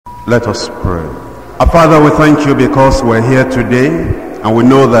Let us pray. Our Father, we thank you because we're here today, and we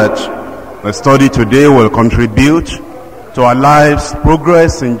know that the study today will contribute to our lives'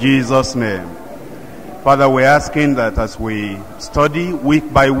 progress in Jesus' name. Father, we're asking that as we study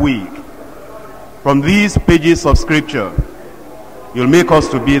week by week from these pages of Scripture, you'll make us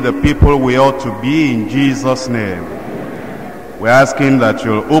to be the people we ought to be in Jesus' name. We're asking that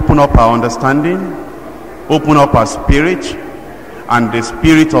you'll open up our understanding, open up our spirit, and the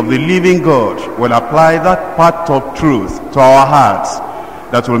Spirit of the living God will apply that part of truth to our hearts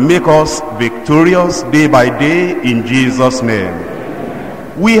that will make us victorious day by day in Jesus' name.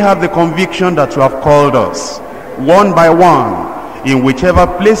 We have the conviction that you have called us one by one in whichever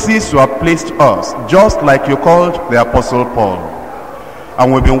places you have placed us, just like you called the Apostle Paul.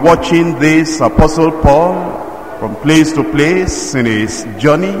 And we've been watching this Apostle Paul from place to place in his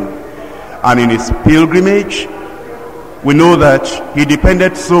journey and in his pilgrimage. We know that he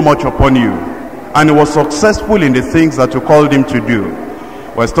depended so much upon you, and he was successful in the things that you called him to do.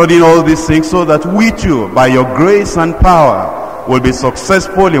 We're studying all these things so that we too, by your grace and power, will be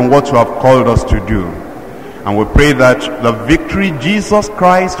successful in what you have called us to do. And we pray that the victory Jesus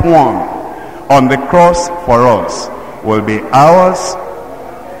Christ won on the cross for us will be ours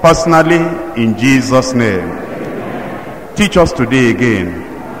personally in Jesus' name. Teach us today again.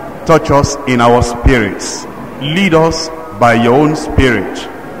 Touch us in our spirits. Lead us by your own Spirit.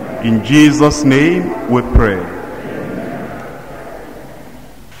 In Jesus' name we pray.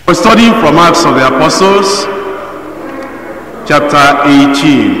 We're studying from Acts of the Apostles, chapter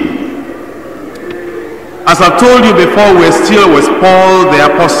 18. As I've told you before, we're still with Paul the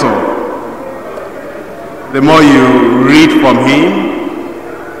Apostle. The more you read from him,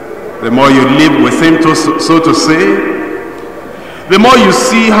 the more you live with him, so to say, the more you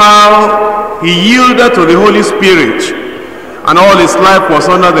see how he yielded to the Holy Spirit, and all his life was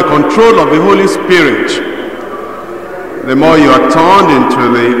under the control of the Holy Spirit. The more you are turned into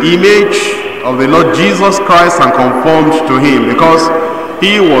the image of the Lord Jesus Christ and conformed to him, because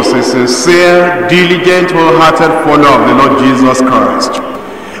he was a sincere, diligent, wholehearted follower of the Lord Jesus Christ.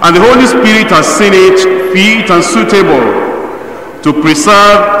 And the Holy Spirit has seen it fit and suitable to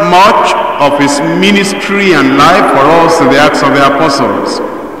preserve much of his ministry and life for us in the Acts of the Apostles.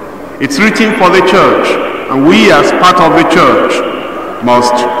 It's written for the church, and we as part of the church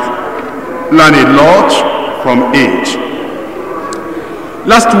must learn a lot from it.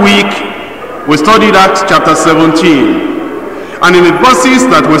 Last week we studied Acts chapter 17, and in the verses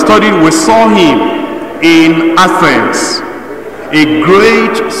that we studied we saw him in Athens, a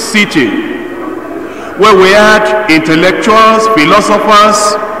great city where we had intellectuals,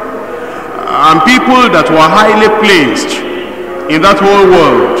 philosophers, and people that were highly placed in that whole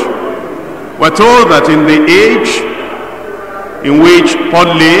world. We're told that in the age in which Paul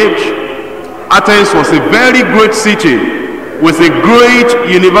lived, Athens was a very great city with a great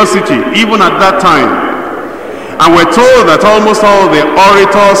university, even at that time. And we're told that almost all the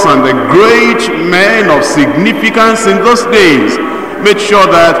orators and the great men of significance in those days made sure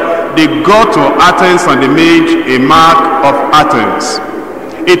that they got to Athens and they made a mark of Athens.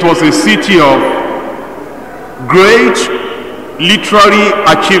 It was a city of great literary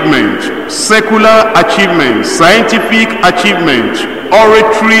achievement, secular achievement, scientific achievement,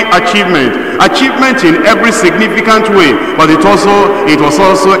 oratory achievement in every significant way, but it was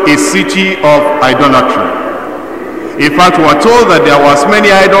also a city of idolatry. In fact, we are told that there were as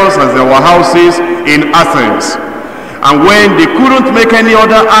many idols as there were houses in Athens. And when they couldn't make any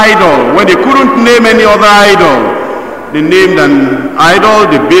other idol, when they couldn't name any other idol, they named an idol,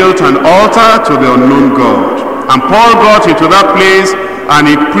 they built an altar to the unknown God. And Paul got into that place and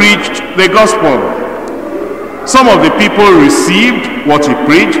he preached the gospel. Some of the people received what he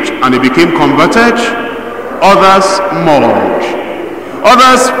preached and they became converted. Others mourned.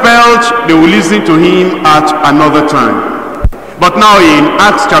 Others felt they would listen to him at another time. But now in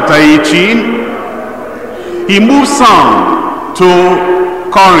Acts chapter 18, he moves on to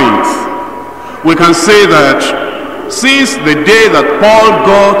Corinth. We can say that since the day that Paul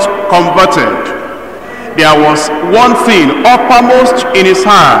got converted, there was one thing uppermost in his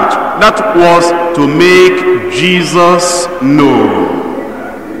heart, that was to make Jesus known.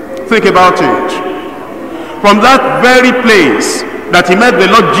 Think about it. From that very place that he met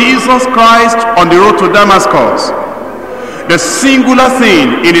the Lord Jesus Christ on the road to Damascus, the singular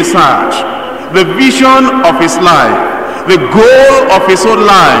thing in his heart, the vision of his life, the goal of his whole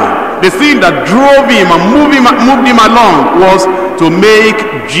life, the thing that drove him and moved him along was to make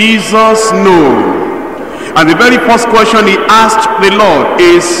Jesus known. And the very first question he asked the Lord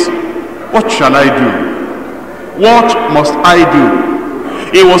is, what shall I do? What must I do?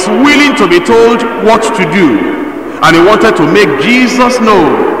 He was willing to be told what to do, and he wanted to make Jesus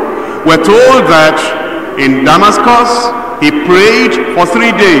known. We're told that in Damascus, he prayed for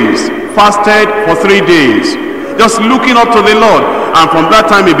 3 days, fasted for 3 days, just looking up to the Lord. And from that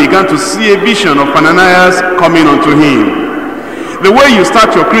time, he began to see a vision of Ananias coming unto him. The way you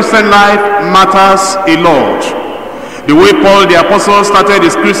start your Christian life matters a lot. The way Paul the Apostle started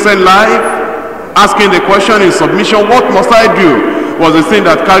his Christian life, asking the question in submission, what must I do, was the thing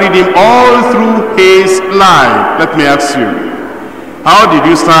that carried him all through his life. Let me ask you, how did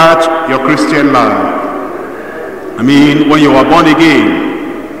you start your Christian life? I mean, when you were born again,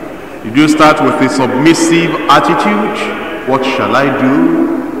 did you start with a submissive attitude? What shall I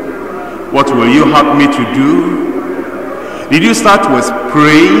do? What will you have me to do? Did you start with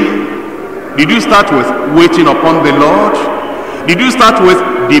praying? Did you start with waiting upon the Lord? Did you start with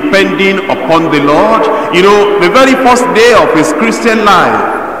depending upon the Lord? You know, the very first day of his Christian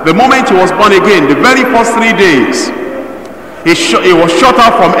life, the moment he was born again, the very first 3 days, he was shut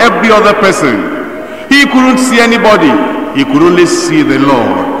out from every other person. He couldn't see anybody. He could only see the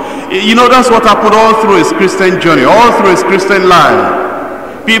Lord. You know, that's what happened all through his Christian journey, all through his Christian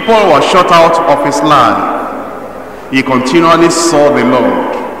life. People were shut out of his life. He continually saw the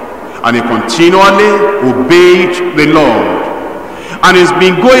Lord, and he continually obeyed the Lord. And it's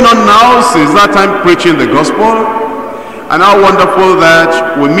been going on now since that time, preaching the gospel. And how wonderful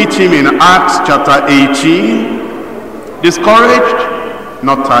that we meet him in Acts chapter 18, discouraged,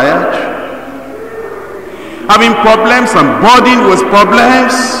 not tired, having problems and burdened with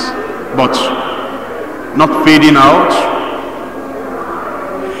problems, but not fading out,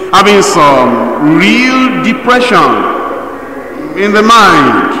 having some real depression in the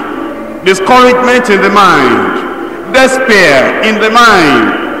mind, discouragement in the mind, despair in the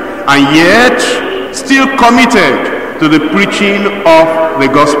mind, and yet still committed to the preaching of the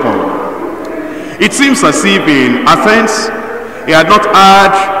gospel. It seems as if in Athens he had not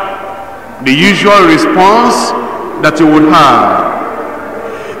had the usual response that he would have,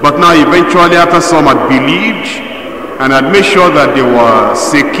 but now eventually, after some had believed and had made sure that they were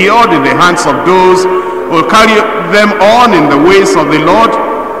secured in the hands of those who will carry them on in the ways of the Lord,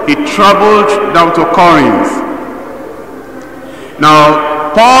 he traveled down to Corinth.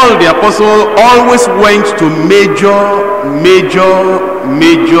 Now, Paul the Apostle always went to major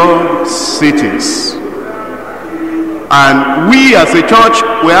cities. And we as a church,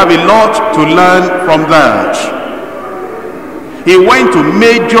 we have a lot to learn from that. He went to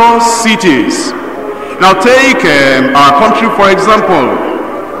major cities. Now take our country for example.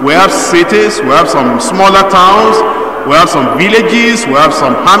 We have cities, we have some smaller towns, we have some villages, we have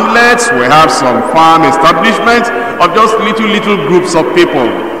some hamlets, we have some farm establishments of just little groups of people.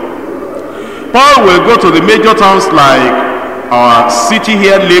 Paul will go to the major towns like our city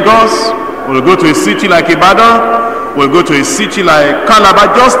here, Lagos. We'll go to a city like Ibadan. We'll go to a city like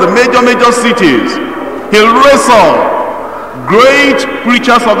Calabar, just the major cities. He'll raise up great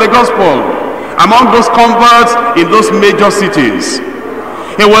preachers of the gospel among those converts in those major cities.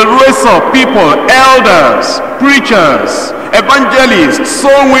 He will raise up people, elders, preachers, evangelists,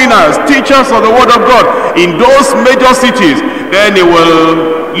 soul winners, teachers of the word of God in those major cities. Then he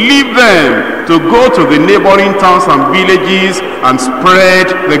will leave them to go to the neighboring towns and villages and spread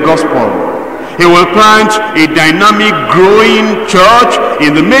the gospel. He will plant a dynamic, growing church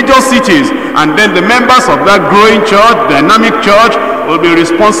in the major cities, and then the members of that growing church, dynamic church, will be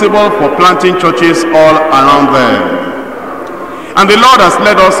responsible for planting churches all around them. And the Lord has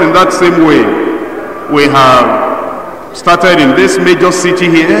led us in that same way. We have started in this major city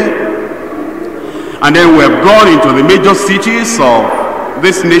here, and then we have gone into the major cities of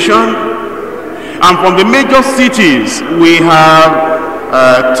this nation, and from the major cities we have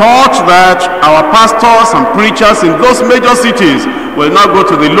taught that our pastors and preachers in those major cities will now go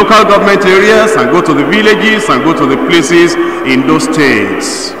to the local government areas and go to the villages and go to the places in those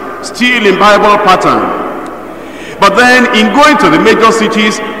states, still in Bible pattern. But then in going to the major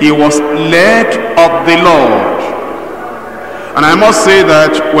cities, he was led of the Lord. And I must say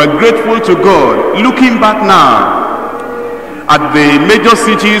that we're grateful to God, looking back now at the major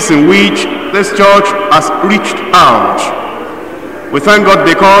cities in which this church has reached out. We thank God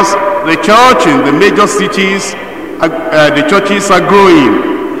because the church in the major cities, the churches are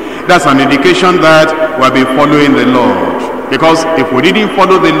growing. That's an indication that we have been following the Lord. Because if we didn't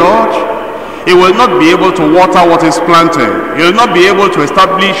follow the Lord, he will not be able to water what is planted. He will not be able to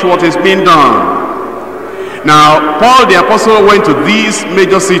establish what is being done. Now, Paul the Apostle went to these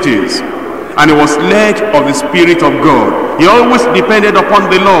major cities, and he was led of the Spirit of God. He always depended upon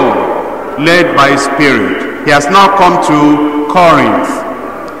the Lord, led by His Spirit. He has now come to Corinth.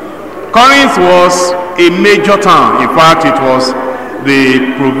 Corinth was a major town. In fact, it was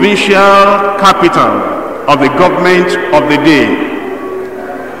the provincial capital of the government of the day.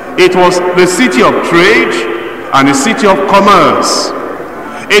 It was the city of trade and the city of commerce.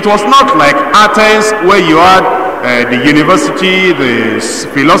 It was not like Athens, where you had the university, the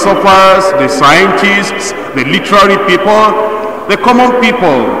philosophers, the scientists, the literary people, the common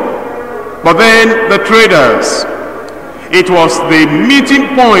people, but then the traders. It was the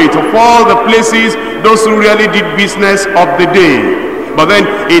meeting point of all the places, those who really did business of the day. But then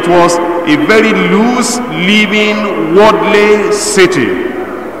it was a very loose, living, worldly city.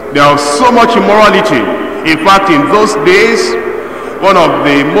 There was so much immorality. In fact, in those days, one of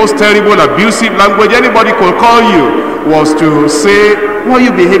the most terrible abusive language anybody could call you was to say, why are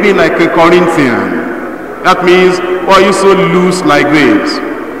you behaving like a Corinthian? That means, why are you so loose like this?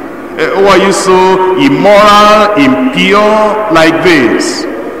 Why are you so immoral, impure like this?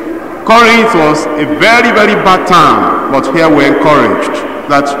 Corinth was a very, very bad town, but here we're encouraged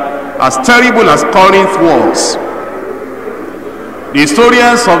that as terrible as Corinth was, the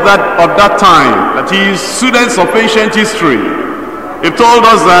historians of that time, that is, students of ancient history, they've told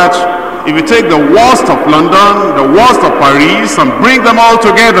us that if you take the worst of London, the worst of Paris, and bring them all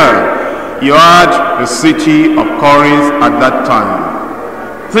together, you had the city of Corinth at that time.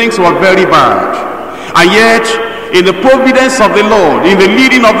 Things were very bad. And yet, in the providence of the Lord, in the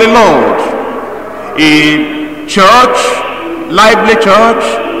leading of the Lord, a church, lively church,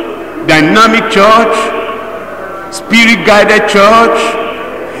 dynamic church, spirit-guided church,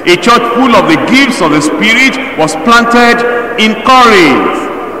 a church full of the gifts of the Spirit was planted in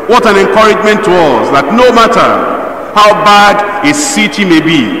Corinth. What an encouragement to us, that no matter how bad a city may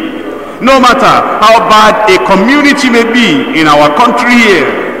be, no matter how bad a community may be in our country here,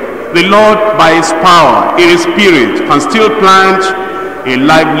 the Lord, by His power, in His Spirit, can still plant a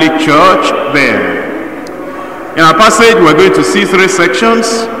lively church there. In our passage, we're going to see three sections.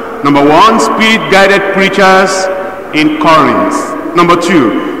 Number one, Spirit-guided preachers in Corinth. Number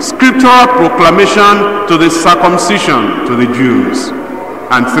two, scriptural proclamation to the circumcision, to the Jews.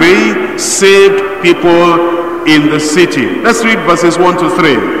 And three, saved people in the city. Let's read verses 1 to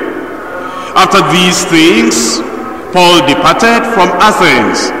 3. After these things, Paul departed from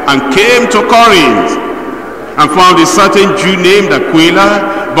Athens and came to Corinth, and found a certain Jew named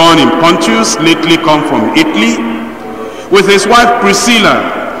Aquila, born in Pontus, lately come from Italy, with his wife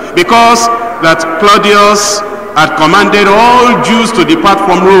Priscilla, because that Claudius had commanded all Jews to depart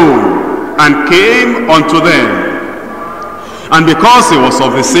from Rome, and came unto them. And because he was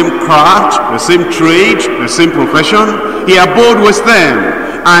of the same craft, the same trade, the same profession, he abode with them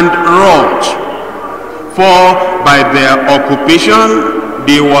and wrought. For by their occupation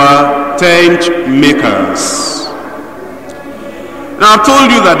they were tent makers. Now I've told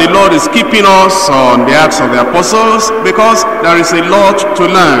you that the Lord is keeping us on the Acts of the Apostles because there is a lot to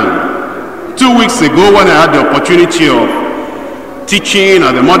learn. 2 weeks ago, when I had the opportunity of teaching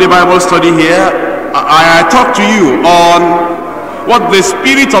at the Monday Bible study here, I talked to you on what the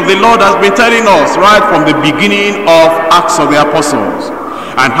Spirit of the Lord has been telling us right from the beginning of Acts of the Apostles,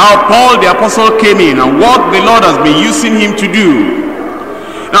 and how Paul the Apostle came in and what the Lord has been using him to do.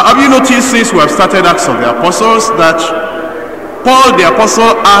 Now, have you noticed since we have started Acts of the Apostles that Paul the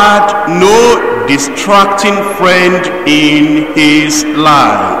Apostle had no distracting friend in his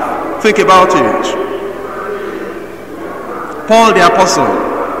life? Think about it. Paul the Apostle,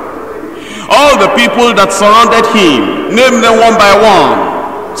 all the people that surrounded him, name them one by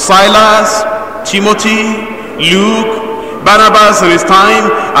one: Silas, Timothy, Luke, Barnabas in his time,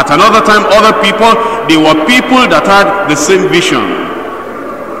 at another time other people. They were people that had the same vision,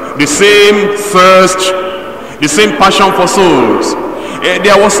 the same thirst, the same passion for souls.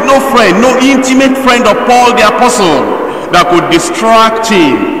 There was no friend, no intimate friend of Paul the Apostle that could distract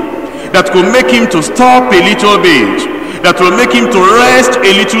him, that could make him to stop a little bit, that will make him to rest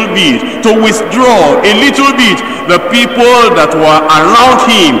a little bit, to withdraw a little bit. The people that were around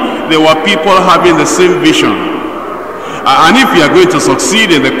him, they were people having the same vision. And if you are going to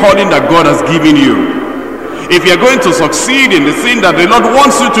succeed in the calling that God has given you, if you are going to succeed in the thing that the Lord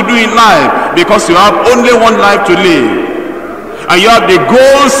wants you to do in life, because you have only one life to live, and you have the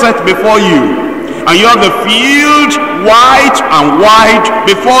goal set before you, and you have the field wide and wide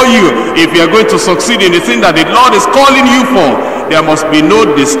before you, if you are going to succeed in the thing that the Lord is calling you for, there must be no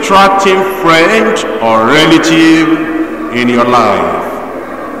distracting friend or relative in your life.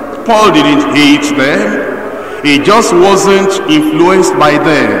 Paul didn't hate them. He just wasn't influenced by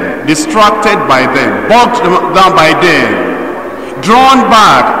them, distracted by them, bogged down by them, drawn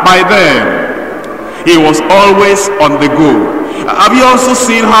back by them. He was always on the go. Have you also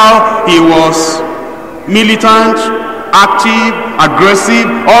seen how he was militant, active, aggressive,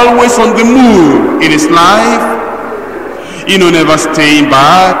 always on the move in his life? Never staying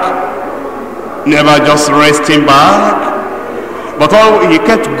back, never just resting back, but he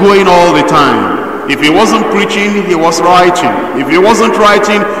kept going all the time. If he wasn't preaching, he was writing. If he wasn't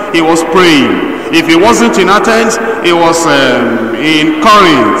writing, he was praying. If he wasn't in Athens, he was in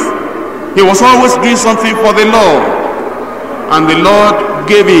Corrinths. He was always doing something for the Lord. And the Lord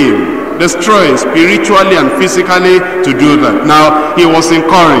gave him the strength, spiritually and physically, to do that. Now, he was in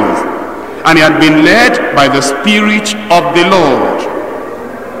Corinth, and he had been led by the Spirit of the Lord.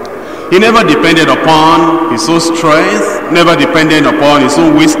 He never depended upon his own strength, never depended upon his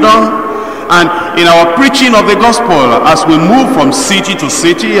own wisdom. And in our preaching of the gospel, as we move from city to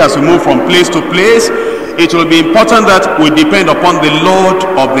city, as we move from place to place, it will be important that we depend upon the Lord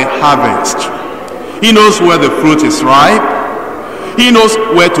of the harvest. He knows where the fruit is ripe. He knows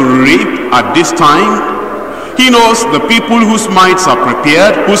where to reap at this time. He knows the people whose minds are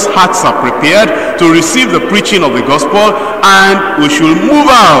prepared, whose hearts are prepared to receive the preaching of the gospel, and we should move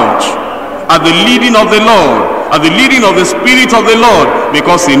out at the leading of the Lord, at the leading of the Spirit of the Lord,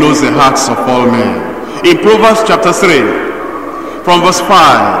 because he knows the hearts of all men. In Proverbs chapter 3, from verse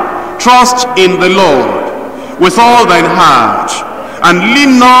 5, trust in the Lord with all thine heart, and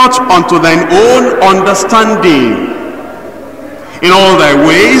lean not unto thine own understanding. In all thy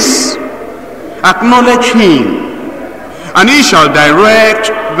ways acknowledge him, and he shall direct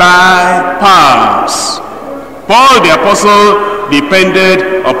thy paths. Paul the apostle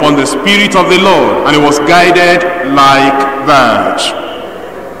depended upon the Spirit of the Lord, and he was guided like that.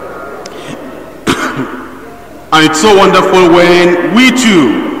 And it's so wonderful when we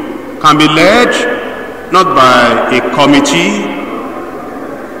too can be led, not by a committee,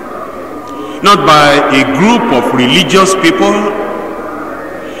 not by a group of religious people,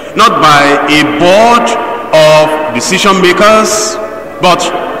 not by a board of decision makers, but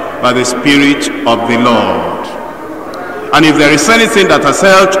by the Spirit of the Lord. And if there is anything that has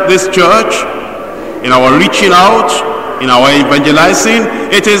helped this church in our reaching out, in our evangelizing,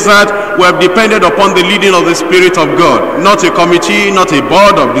 it is that we have depended upon the leading of the Spirit of God. Not a committee, not a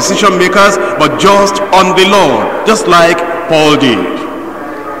board of decision makers, but just on the Lord, just like Paul did.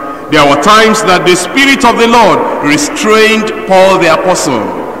 There were times that the Spirit of the Lord restrained Paul the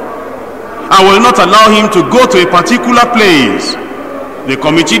apostle and will not allow him to go to a particular place. The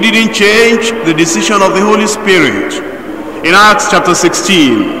committee didn't change the decision of the Holy Spirit. In Acts chapter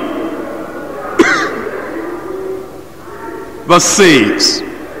 16, verse 6,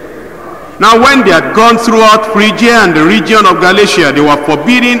 now when they had gone throughout Phrygia and the region of Galatia, they were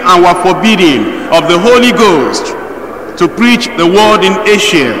forbidden of the Holy Ghost to preach the word in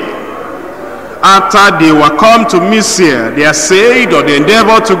Asia. After they were come to Mysia, they essayed or they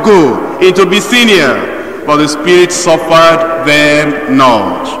endeavored to go into Bithynia, but the Spirit suffered them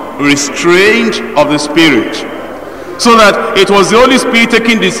not. Restraint of the Spirit. So that it was the Holy Spirit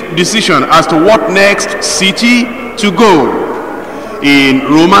taking this decision as to what next city to go. In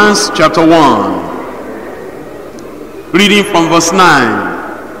Romans chapter 1, reading from verse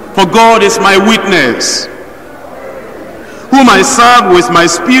 9, for God is my witness, whom I serve with my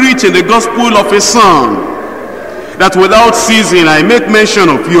spirit in the gospel of his Son, that without ceasing I make mention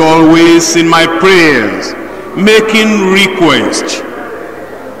of you always in my prayers, making request,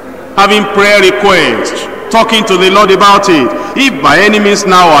 having prayer request, talking to the Lord about it. If by any means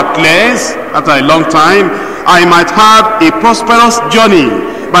now at last, after a long time, I might have a prosperous journey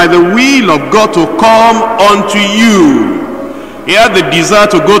by the will of God to come unto you. He had the desire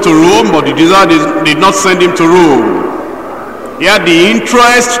to go to Rome, but the desire did not send him to Rome. He had the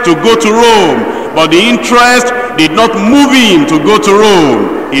interest to go to Rome, but the interest did not move him to go to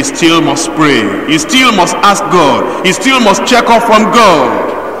Rome. He still must pray. He still must ask God. He still must check off from God.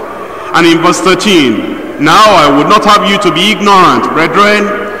 And in verse 13, now I would not have you to be ignorant,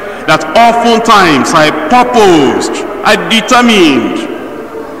 brethren, that oftentimes I purposed, I determined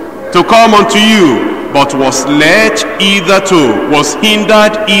to come unto you, but was led hitherto, was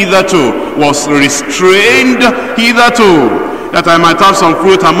hindered hitherto, was restrained hitherto, that I might have some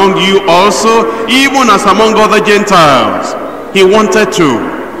fruit among you also, even as among other Gentiles. He wanted to,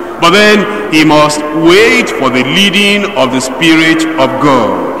 but then he must wait for the leading of the Spirit of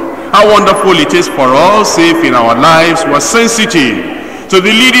God. How wonderful it is for us if in our lives we're sensitive to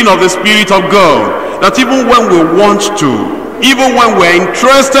the leading of the Spirit of God, that even when we want to, even when we're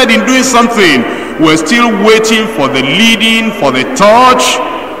interested in doing something, we're still waiting for the leading, for the touch,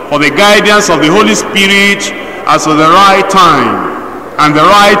 for the guidance of the Holy Spirit as to the right time and the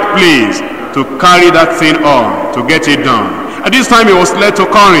right place to carry that thing on, to get it done. At this time he was led to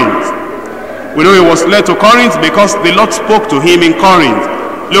Corinth. We know he was led to Corinth because the Lord spoke to him in Corinth.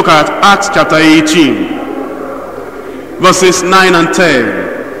 Look at Acts chapter 18, verses 9 and 10.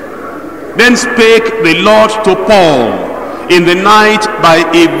 Then spake the Lord to Paul in the night by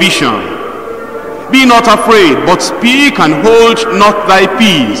a vision. Be not afraid, but speak and hold not thy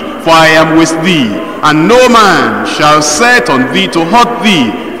peace, for I am with thee, and no man shall set on thee to hurt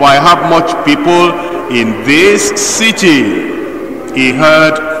thee, for I have much people in this city. He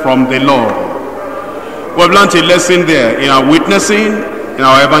heard from the Lord. We've learned a lesson there. In our witnessing, in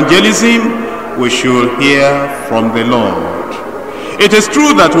our evangelism, we should hear from the Lord. It is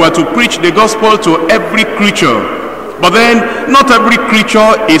true that we are to preach the gospel to every creature, but then not every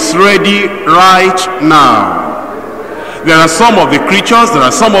creature is ready right now. There are some of the creatures, there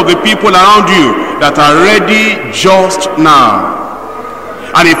are some of the people around you that are ready just now.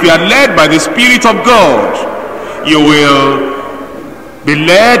 And if you are led by the Spirit of God, you will be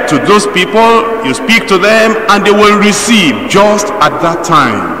led to those people, you speak to them, and they will receive just at that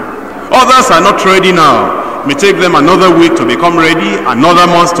time. Others are not ready now. It may take them another week to become ready, another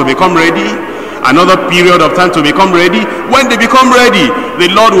month to become ready, another period of time to become ready. When they become ready, the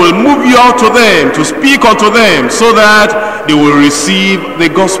Lord will move you out to them, to speak unto them, so that they will receive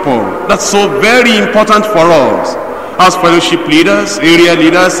the gospel. That's so very important for us as fellowship leaders, area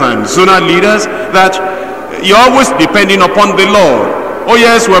leaders, and zonal leaders, that you're always depending upon the Lord. Oh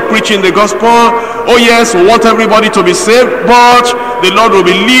yes, we're preaching the gospel. Oh yes, we want everybody to be saved, but the Lord will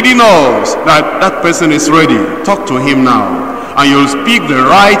be leading us that person is ready. Talk to him now, and you'll speak the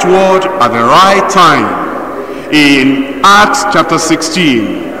right word at the right time. In Acts chapter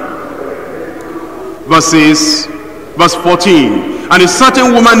 16, verse 14. And a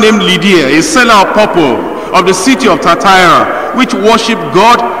certain woman named Lydia, a seller of purple of the city of Thyatira, which worshipped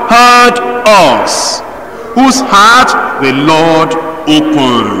God, heard us, whose heart the Lord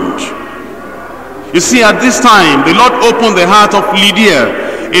opened. You see, at this time, the Lord opened the heart of Lydia.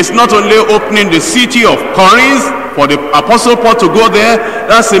 It's not only opening the city of Corinth for the Apostle Paul to go there.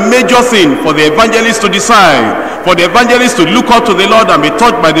 That's a major thing for the evangelist to decide, for the evangelist to look up to the Lord and be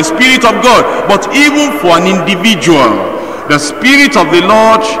taught by the Spirit of God. But even for an individual, the Spirit of the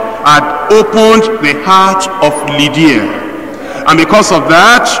Lord had opened the heart of Lydia, and because of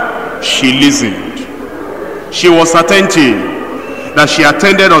that, she listened. She was attentive, that she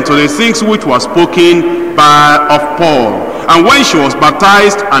attended unto the things which were spoken of Paul. And when she was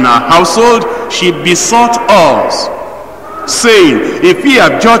baptized and her household, she besought us, saying, if ye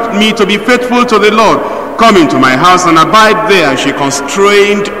have judged me to be faithful to the Lord, come into my house and abide there. And she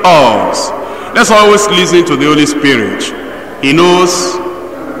constrained us. Let's always listen to the Holy Spirit. He knows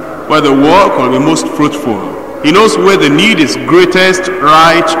where the work will be most fruitful. He knows where the need is greatest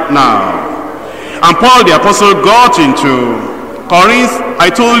right now. And Paul the apostle got into Corinth. I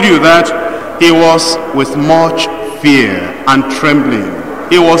told you that he was with much fear and trembling.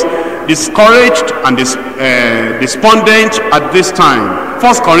 He was discouraged and despondent at this time.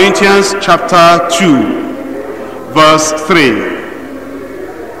 1 Corinthians chapter 2, verse 3.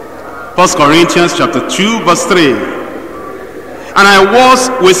 1 Corinthians chapter 2, verse 3. And I was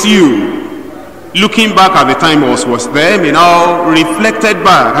with you. Looking back at the time I was with them, he now reflected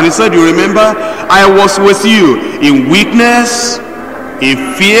back. And he said, you remember, I was with you in weakness, in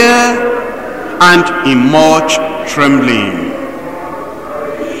fear, and in much trembling.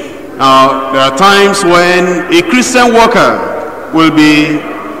 Now, there are times when a Christian worker will be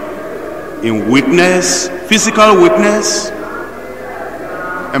in weakness, physical weakness,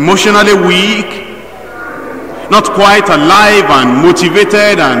 emotionally weak, not quite alive and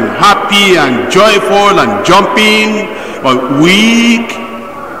motivated and happy and joyful and jumping, but weak,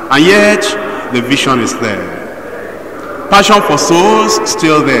 and yet the vision is there. Passion for souls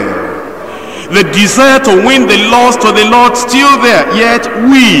still there. The desire to win the lost to the Lord still there, yet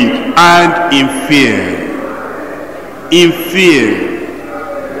weak and in fear. In fear.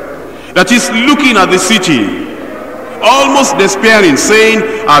 That is looking at the city, almost despairing, saying,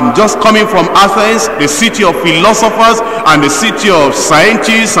 I'm just coming from Athens, the city of philosophers, and the city of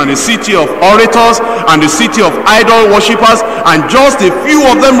scientists, and the city of orators, and the city of idol worshippers, and just a few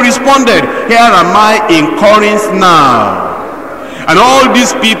of them responded, here am I in Corinth now. And all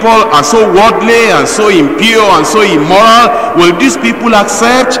these people are so worldly and so impure and so immoral. Will these people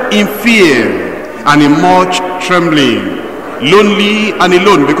accept? In fear and in much trembling, lonely and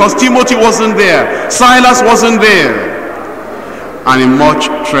alone, because Timothy wasn't there, Silas wasn't there, and in much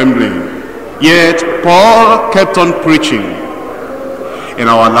trembling. Yet Paul kept on preaching. In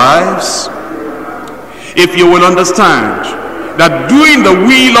our lives, if you will understand that doing the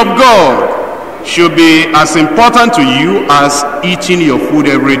will of God should be as important to you as eating your food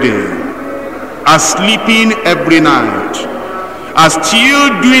every day, as sleeping every night, as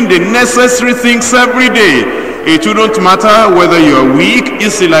still doing the necessary things every day. It wouldn't matter whether you are weak, you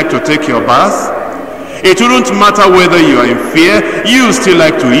still like to take your bath. It wouldn't matter whether you are in fear, you still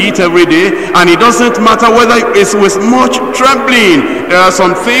like to eat every day. And it doesn't matter whether it's with much trembling. There are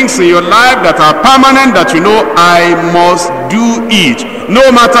some things in your life that are permanent that you know, I must do it. No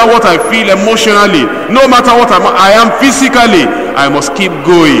matter what I feel emotionally, no matter what I am physically, I must keep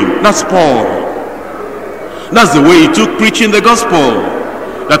going. That's Paul. That's the way he took preaching the gospel.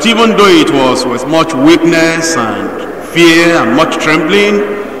 That even though it was with much weakness and fear and much trembling,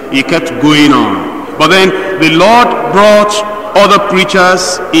 he kept going on. But then the Lord brought other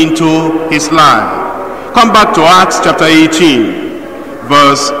preachers into his life. Come back to Acts chapter 18,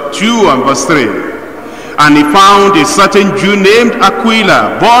 verse 2 and verse 3. And he found a certain Jew named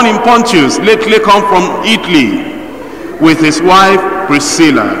Aquila, born in Pontus, lately come from Italy, with his wife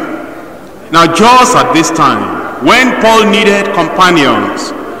Priscilla. Now just at this time, when Paul needed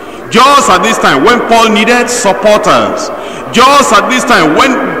companions, just at this time when Paul needed supporters, just at this time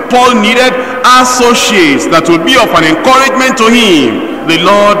when Paul needed associates that would be of an encouragement to him, the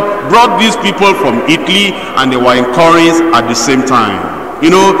Lord brought these people from Italy, and they were in Corrinths at the same time.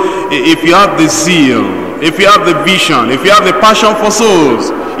 You know, if you have the zeal, if you have the vision, if you have the passion for souls,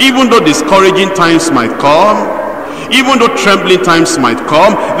 even though discouraging times might come, even though trembling times might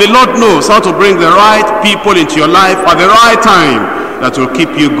come, the Lord knows how to bring the right people into your life at the right time, that will keep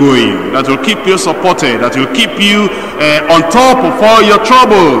you going, that will keep you supported, that will keep you on top of all your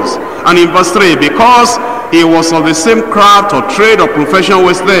troubles. And in verse 3, because he was of the same craft or trade or profession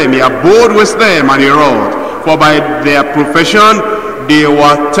with them, he abode with them, and he wrought. For by their profession they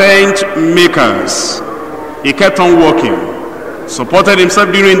were tent makers. He kept on working, supported himself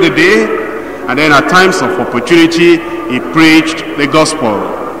during the day, and then at times of opportunity he preached the gospel.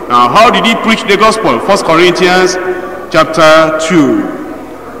 Now how did he preach the gospel? 1 Corinthians chapter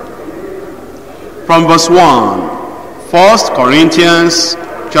 2, from verse 1. 1 Corinthians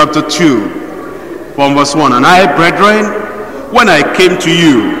chapter 2, from verse 1. And I, brethren, when I came to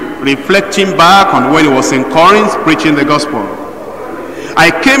you, reflecting back on when he was in Corinth preaching the gospel,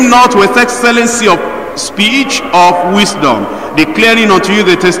 I came not with excellency of speech, of wisdom, declaring unto you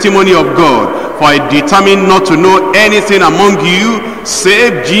the testimony of God. For I determined not to know anything among you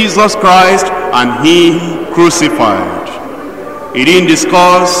save Jesus Christ and him crucified. He didn't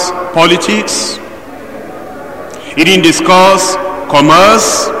discuss politics. He didn't discuss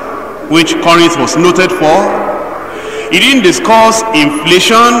commerce, which Corinth was noted for. He didn't discuss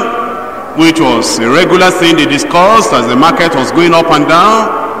inflation, which was a regular thing they discussed as the market was going up and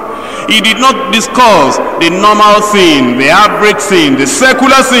down. He did not discuss the normal thing, the average thing, the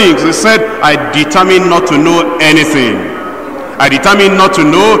secular things. He said, I determined not to know anything. I determined not to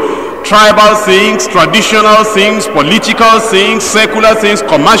know tribal things, traditional things, political things, secular things,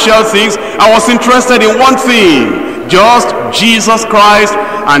 commercial things. I was interested in one thing, just Jesus Christ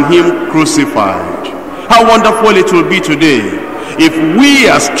and him crucified. How wonderful it will be today if we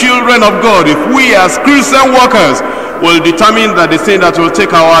as children of God, if we as Christian workers will determine that the thing that will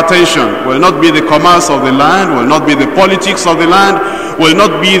take our attention will not be the commerce of the land, will not be the politics of the land, will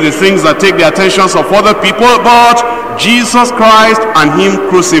not be the things that take the attentions of other people, but Jesus Christ and him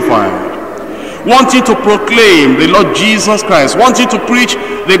crucified. Wanting to proclaim the Lord Jesus Christ, wanting to preach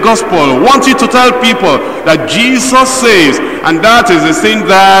the gospel, wanting to tell people that Jesus saves, and that is the thing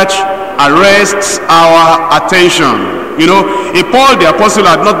that arrests our attention. You know, if Paul the apostle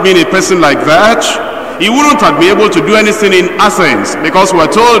had not been a person like that, he wouldn't have been able to do anything in Athens, because we're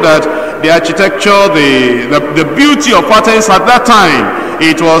told that the architecture, the beauty of Athens at that time,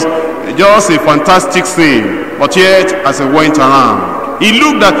 it was just a fantastic thing. But yet, as he went around, he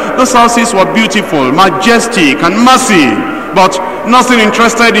looked at those houses were beautiful, majestic, and massive, but nothing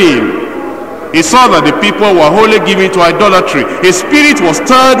interested him. He saw that the people were wholly given to idolatry. His spirit was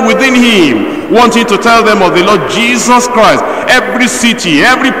stirred within him, wanting to tell them of the Lord Jesus Christ. Every city,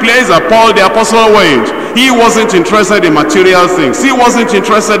 every place that Paul the apostle went, he wasn't interested in material things. He wasn't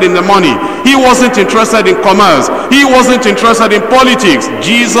interested in the money. He wasn't interested in commerce. He wasn't interested in politics.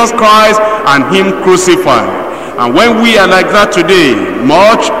 Jesus Christ and him crucified. And when we are like that today,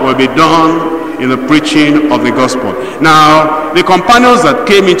 much will be done in the preaching of the gospel. Now, the companions that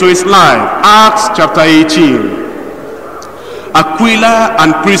came into his life, Acts chapter 18, Aquila and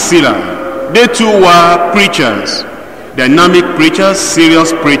Priscilla, they too were preachers, dynamic preachers,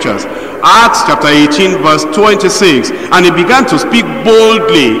 serious preachers. Acts chapter 18 verse 26, and he began to speak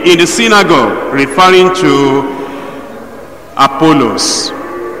boldly in the synagogue, referring to Apollos.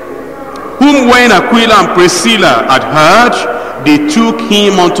 whom when Aquila and Priscilla had heard, they took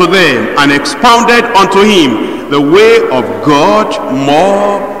him unto them, and expounded unto him the way of God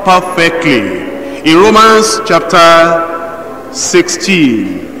more perfectly. In Romans chapter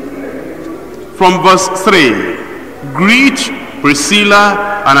 16, from verse 3, greet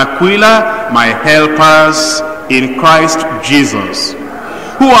Priscilla and Aquila, my helpers in Christ Jesus,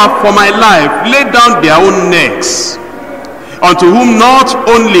 who have for my life laid down their own necks, unto whom not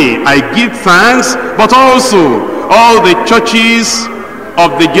only I give thanks, but also all the churches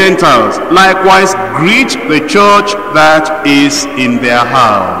of the Gentiles likewise greet the church that is in their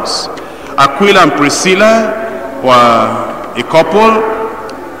house. Aquila and Priscilla were a couple,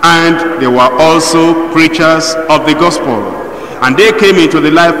 and they were also preachers of the gospel. And they came into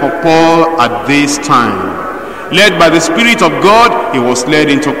the life of Paul at this time. Led by the Spirit of God, he was led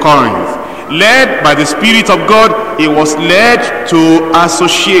into Corinth. Led by the Spirit of God, he was led to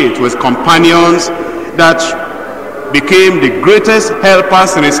associate with companions that became the greatest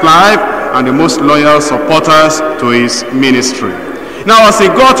helpers in his life and the most loyal supporters to his ministry. Now, as he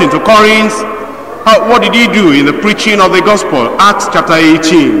got into Corinth, what did he do in the preaching of the gospel? Acts chapter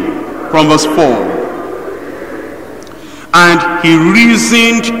 18, from verse 4. And he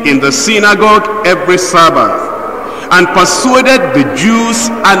reasoned in the synagogue every Sabbath, and persuaded the Jews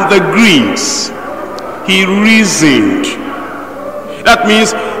and the Greeks. He reasoned. That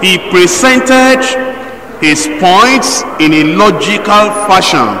means he presented his points in a logical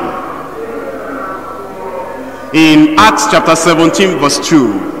fashion. In Acts chapter 17, verse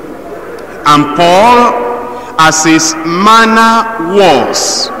 2, and Paul, as his manner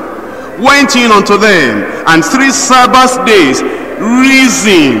was, went in unto them, and 3 Sabbath days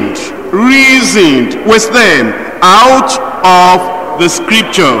reasoned with them out of the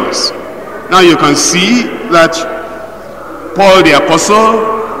scriptures. Now you can see that Paul the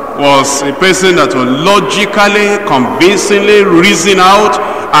apostle was a person that will logically, convincingly reason out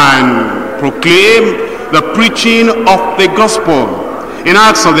and proclaim the preaching of the gospel. In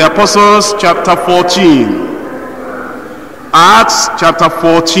Acts of the Apostles chapter 14, Acts chapter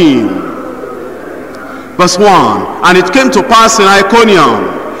 14, verse 1, and it came to pass in Iconium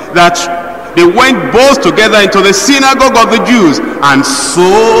that they went both together into the synagogue of the Jews, and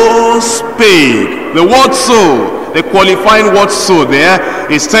so spake. The word so, the qualifying word so there,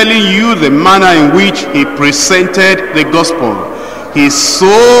 is telling you the manner in which he presented the gospel. He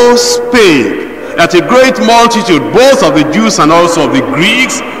so spake that a great multitude, both of the Jews and also of the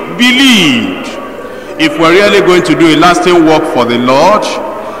Greeks, believed. If we're really going to do a lasting work for the Lord,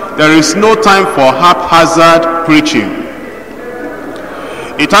 there is no time for haphazard preaching.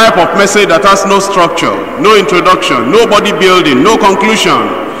 A type of message that has no structure, no introduction, no body building, no conclusion.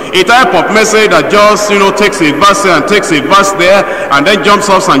 A type of message that just, takes a verse here and takes a verse there, and then jumps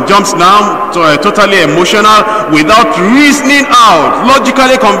up and jumps down, totally emotional, without reasoning out,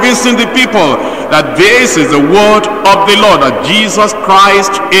 logically convincing the people that this is the word of the Lord, that Jesus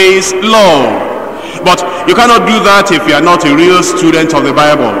Christ is Lord. But you cannot do that if you are not a real student of the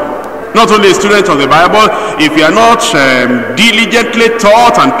Bible. Not only a student of the Bible, if you are not diligently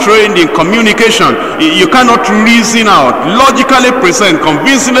taught and trained in communication, you cannot reason out, logically present,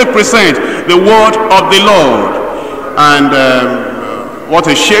 convincingly present the word of the Lord. And what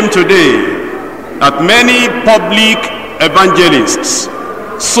a shame today that many public evangelists,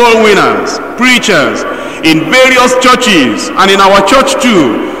 soul winners, preachers in various churches and in our church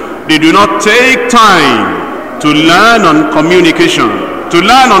too, they do not take time to learn on communication, to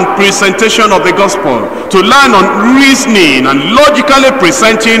learn on presentation of the gospel, to learn on reasoning and logically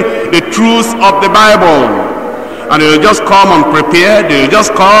presenting the truth of the Bible. And they'll just come unprepared, they'll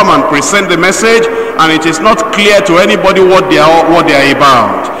just come and present the message, and it is not clear to anybody what they are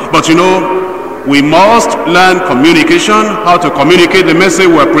about. But we must learn communication, how to communicate the message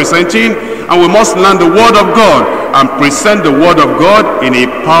we're presenting, and we must learn the word of God and present the word of God in a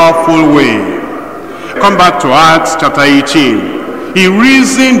powerful way. Come back to Acts chapter 18. He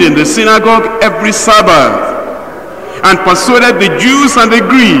reasoned in the synagogue every Sabbath, and persuaded the Jews and the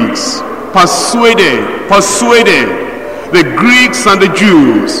Greeks. Persuaded the Greeks and the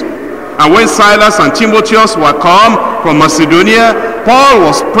Jews. And when Silas and Timotheus were come from Macedonia, Paul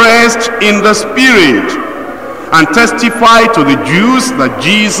was pressed in the spirit, and testified to the Jews that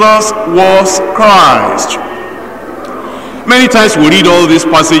Jesus was Christ. Many times we read all these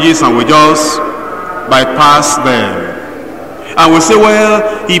passages and we just bypass them. And we say, well,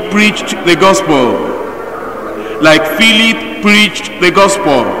 he preached the gospel. Like Philip preached the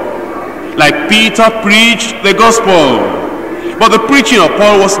gospel. Like Peter preached the gospel. But the preaching of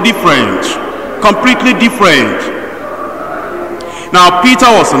Paul was different. Completely different. Now Peter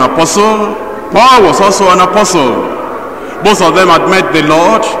was an apostle, Paul was also an apostle. Both of them had met the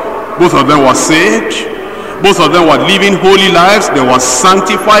Lord, both of them were saved, both of them were living holy lives, they were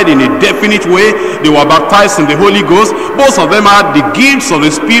sanctified in a definite way, they were baptized in the Holy Ghost, both of them had the gifts of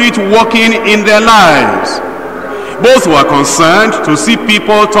the Spirit working in their lives. Both were concerned to see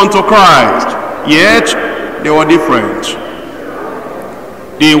people turn to Christ, yet they were different.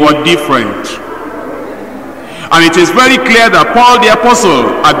 They were different. And it is very clear that Paul the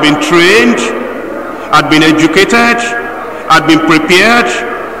apostle had been trained, had been educated, had been prepared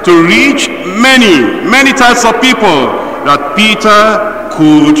to reach many types of people that Peter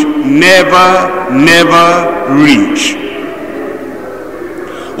could never reach.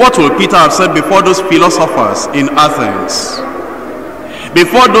 What will Peter have said before those philosophers in Athens?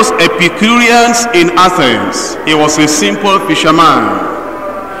 Before those Epicureans in Athens, he was a simple fisherman.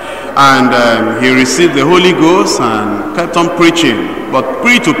 And he received the Holy Ghost and kept on preaching. But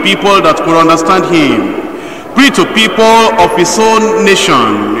preach to people that could understand him. Preach to people of his own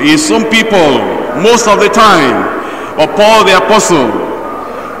nation, his own people, most of the time. But Paul the apostle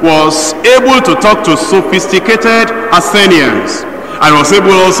was able to talk to sophisticated Athenians, and was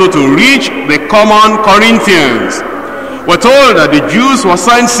able also to reach the common Corinthians. We're told that the Jews were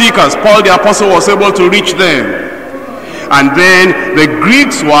sign seekers. Paul the apostle was able to reach them. And then the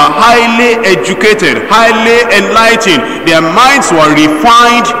Greeks were highly educated, highly enlightened. Their minds were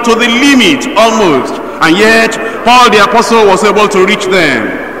refined to the limit almost. And yet, Paul the apostle was able to reach them.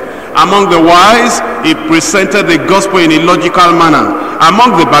 Among the wise, he presented the gospel in a logical manner.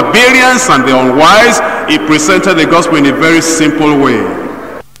 Among the barbarians and the unwise, he presented the gospel in a very simple way.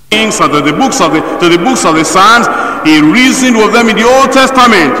 To the books of the Psalms, he reasoned with them in the Old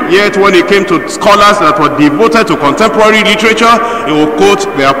Testament. Yet when he came to scholars that were devoted to contemporary literature, he would quote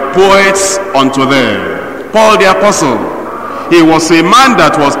their poets unto them. Paul the apostle, he was a man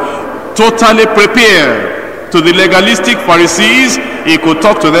that was totally prepared. To the legalistic Pharisees, he could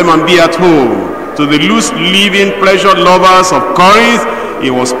talk to them and be at home. To the loose-living pleasure lovers of Corinth, he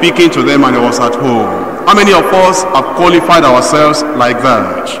was speaking to them and he was at home. How many of us have qualified ourselves like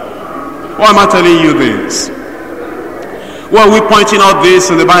that? Why am I telling you this? Well, we're pointing out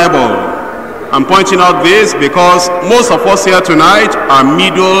this in the Bible. I'm pointing out this because most of us here tonight are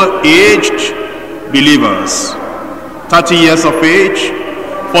middle-aged believers. 30 years of age,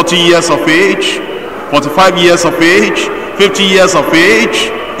 40 years of age, 45 years of age, 50 years of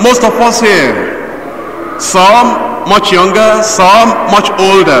age. Most of us here. Some much younger, some much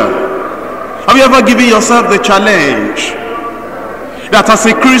older. Have you ever given yourself the challenge that as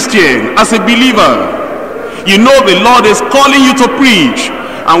a Christian, as a believer, you know the Lord is calling you to preach,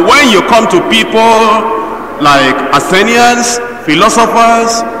 and when you come to people like Athenians,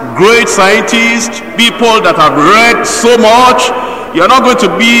 philosophers, great scientists, people that have read so much, you're not going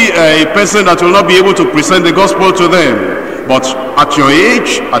to be a person that will not be able to present the gospel to them. But at your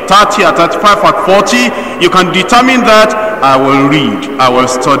age, at 30, at 35, at 40, you can determine that I will read, I will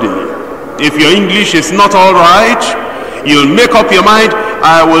study. If your English is not all right, you'll make up your mind,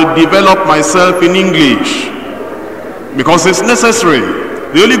 I will develop myself in English. Because it's necessary.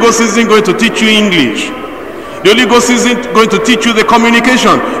 The Holy Ghost isn't going to teach you English. The Holy Ghost isn't going to teach you the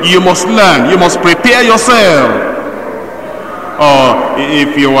communication. You must learn. You must prepare yourself. Or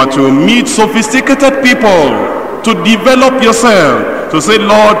if you are to meet sophisticated people, to develop yourself, to say,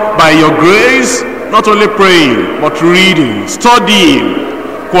 Lord, by your grace, not only praying, but reading, studying,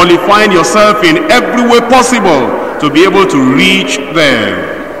 qualifying yourself in every way possible to be able to reach them.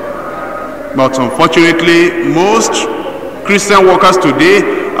 But unfortunately, most Christian workers today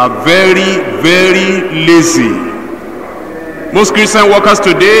are very, very lazy. Most Christian workers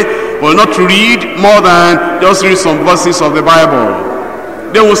today will not read more than just read some verses of the Bible.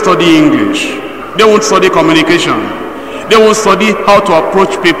 They won't study English. They won't study communication. They won't study how to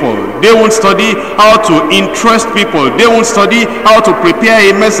approach people. They won't study how to interest people. They won't study how to prepare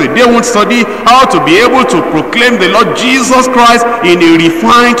a message. They won't study how to be able to proclaim the Lord Jesus Christ in a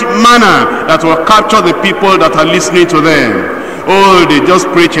refined manner that will capture the people that are listening to them. Oh, they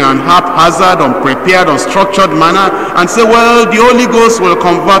just preach in an haphazard, unprepared, unstructured manner and say, well, the Holy Ghost will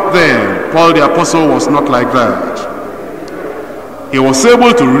convert them. Paul the apostle was not like that. He was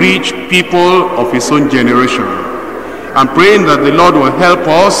able to reach people of his own generation. I'm praying that the Lord will help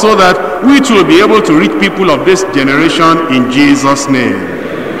us so that we too will be able to reach people of this generation in Jesus' name.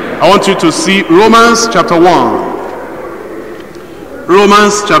 I want you to see Romans chapter 1.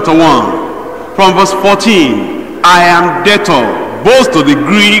 Romans chapter 1 from verse 14. I am debtor both to the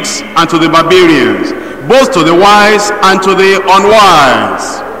Greeks and to the barbarians, both to the wise and to the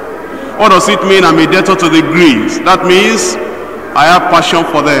unwise. What does it mean I'm a debtor to the Greeks? That means I have passion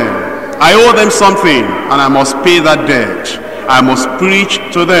for them. I owe them something, and I must pay that debt. I must preach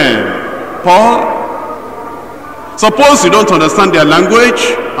to them. Paul, suppose you don't understand their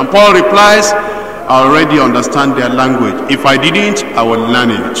language, and Paul replies, I already understand their language. If I didn't, I would learn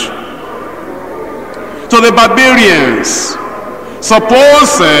it. To the barbarians,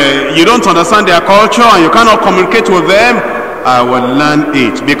 suppose you don't understand their culture and you cannot communicate with them, I will learn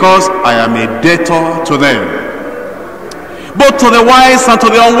it because I am a debtor to them. Both to the wise and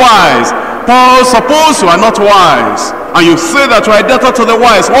to the unwise, Paul, suppose you are not wise and you say that you are a debtor to the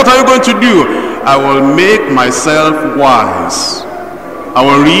wise, what are you going to do? I will make myself wise. I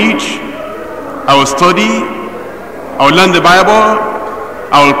will read, I will study, I will learn the Bible,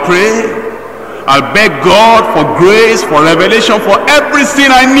 I will pray, I'll beg God for grace, for revelation, for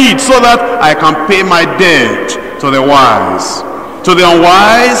everything I need so that I can pay my debt to the wise. To the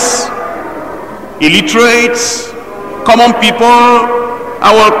unwise, illiterates, common people,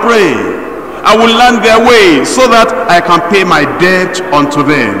 I will pray. I will learn their ways so that I can pay my debt unto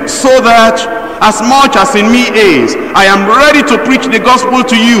them. So that as much as in me is, I am ready to preach the gospel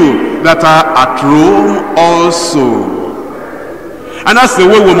to you that are at Rome also. And that's the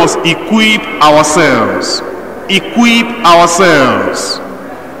way we must equip ourselves. Equip ourselves.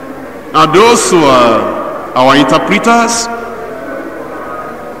 Now those who are our interpreters,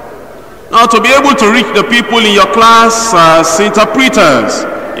 now to be able to reach the people in your class as interpreters,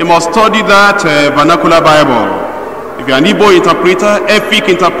 you must study that vernacular Bible. If you're an Igbo interpreter, Efik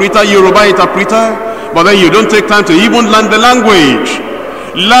interpreter, Yoruba interpreter, but then you don't take time to even learn the language.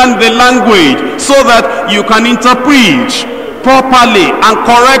 Learn the language so that you can interpret properly and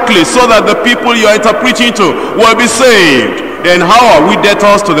correctly so that the people you are interpreting to will be saved. Then how are we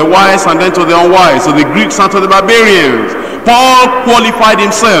debtors to the wise and then to the unwise, to the Greeks and to the barbarians? Paul qualified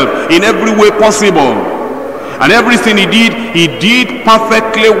himself in every way possible, and everything he did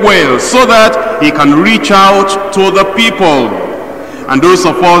perfectly well so that he can reach out to the people. And those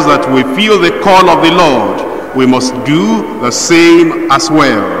of us that we feel the call of the Lord, we must do the same as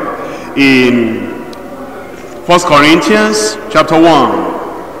well. In 1 Corinthians chapter 1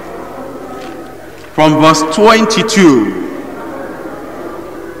 from verse 22.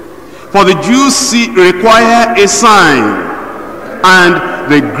 For the Jews require a sign, and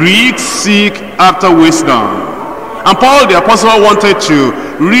the Greeks seek after wisdom. And Paul the apostle wanted to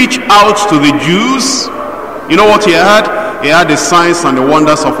reach out to the Jews. You know what he had? He had the signs and the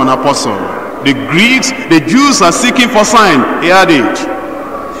wonders of an apostle. The Greeks, the Jews are seeking for sign. He had it.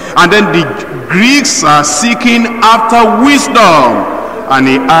 And then the Greeks are seeking after wisdom, and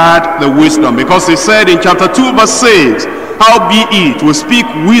he had the wisdom, because he said in chapter 2 verse 6, howbeit we speak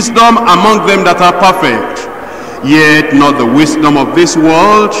wisdom among them that are perfect, yet not the wisdom of this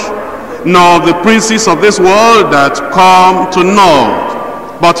world, nor the princes of this world that come to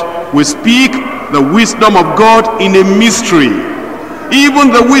naught, but we speak the wisdom of God in a mystery,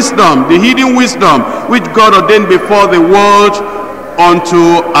 even the wisdom, the hidden wisdom, which God ordained before the world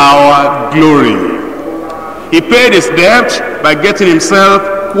unto our glory. He paid his debt by getting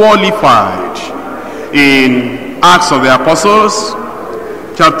himself qualified. In Acts of the Apostles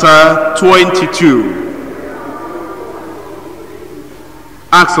chapter 22,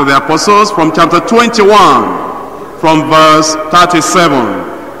 Acts of the Apostles from chapter 21 from verse 37,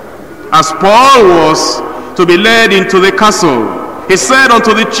 as Paul was to be led into the castle, he said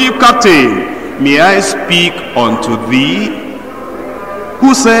unto the chief captain, may I speak unto thee?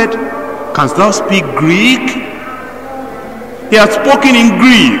 Who said, canst thou speak Greek? He had spoken in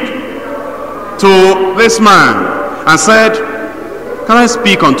Greek to this man and said, can I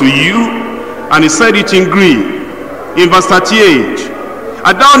speak unto you? And he said it in Greek. In verse 38,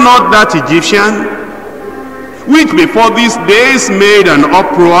 art thou not that Egyptian, which before these days made an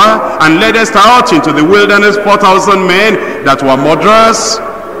uproar and leddest out into the wilderness 4,000 men that were murderers?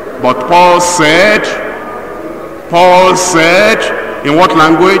 But Paul said, in what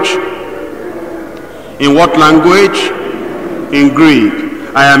language? In what language? In Greek.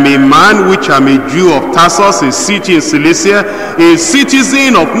 I am a man which am a Jew of Tarsus, a city in Cilicia, a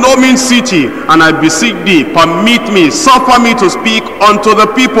citizen of no mean city, and I beseech thee, permit me, suffer me to speak unto the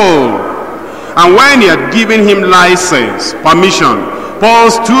people. And when he had given him license, permission, Paul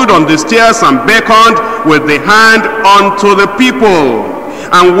stood on the stairs and beckoned with the hand unto the people.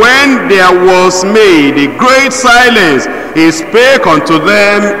 And when there was made a great silence, he spake unto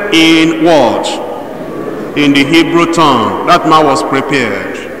them in what? In the Hebrew tongue. That man was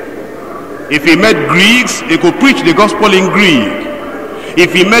prepared. If he met Greeks, he could preach the gospel in Greek.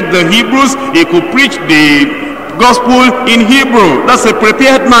 If he met the Hebrews, he could preach the gospel in Hebrew. That's a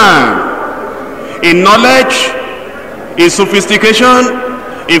prepared man. In knowledge, in sophistication,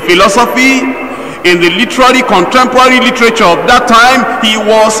 in philosophy, in the literary contemporary literature of that time. He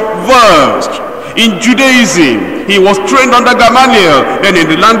was versed. In Judaism, he was trained under Gamaliel. Then in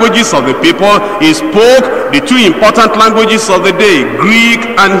the languages of the people, he spoke the two important languages of the day, Greek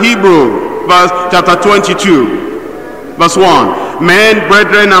and Hebrew. Verse chapter 22, verse 1. Men,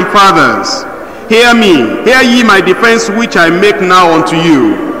 brethren, and fathers, hear me, hear ye my defense which I make now unto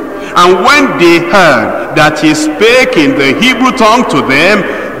you. And when they heard that he spake in the Hebrew tongue to them,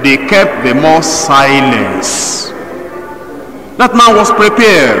 they kept the more silence. That man was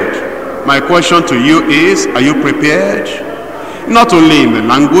prepared. My question to you is, are you prepared? Not only in the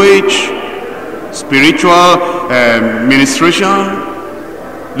language, spiritual ministration,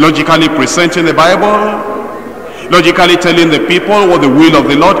 logically presenting the Bible, logically telling the people what the will of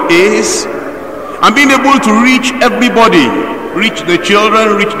the Lord is, and being able to reach everybody, reach the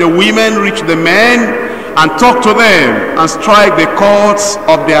children, reach the women, reach the men, and talk to them and strike the chords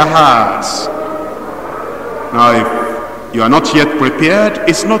of their hearts. Now, if you are not yet prepared,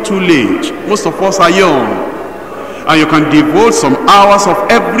 it's not too late. Most of us are young, and you can devote some hours of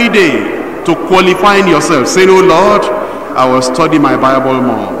every day to qualifying yourself, saying, oh Lord, I will study my Bible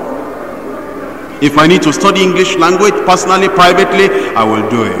more. If I need to study English language personally, privately, I will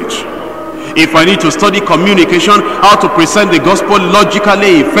do it. If I need to study communication, how to present the gospel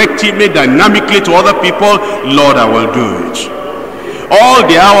logically, effectively, dynamically to other people, Lord, I will do it. All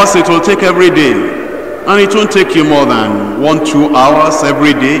the hours it will take every day, and it won't take you more than 1-2 hours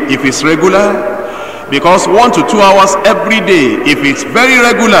every day if it's regular. Because 1 to 2 hours every day, if it's very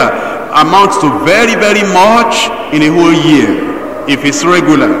regular, amounts to very, very much in a whole year. If it's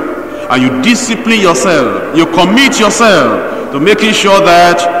regular, and you discipline yourself, you commit yourself to making sure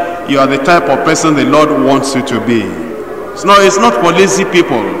that you are the type of person the Lord wants you to be. It's not for lazy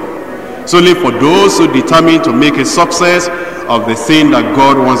people. It's only for those who determine to make a success of the thing that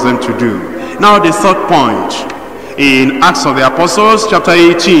God wants them to do. Now the third point, in Acts of the Apostles, chapter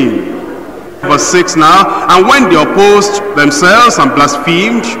 18, verse 6 now. And when they opposed themselves and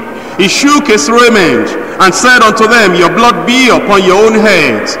blasphemed, he shook his raiment and said unto them, your blood be upon your own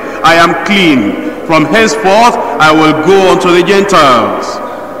heads. I am clean. From henceforth I will go unto the Gentiles.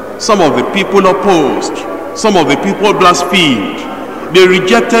 Some of the people opposed. Some of the people blasphemed. They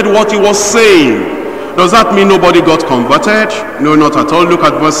rejected what he was saying. Does that mean nobody got converted? No, not at all. Look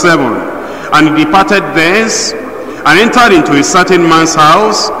at verse 7. And he departed thence and entered into a certain man's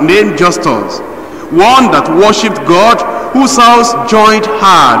house named Justus, one that worshipped God, whose house joined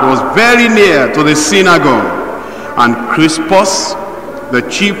hard was very near to the synagogue. And Crispus, the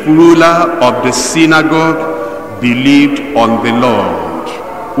chief ruler of the synagogue, believed on the Lord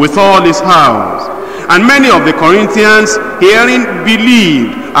with all his house. And many of the Corinthians, hearing,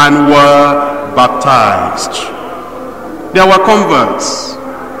 believed and were baptized. There were converts.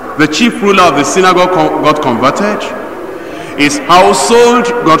 The chief ruler of the synagogue got converted. His household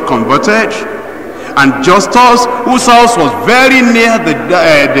got converted. And Justus, whose house was very near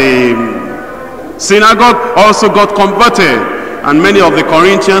the synagogue, also got converted. And many of the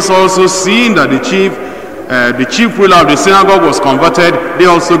Corinthians, also seeing that the chief ruler of the synagogue was converted, they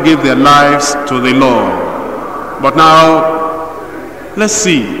also gave their lives to the Lord. But now, let's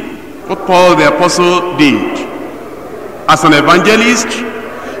see what Paul the apostle did. As an evangelist,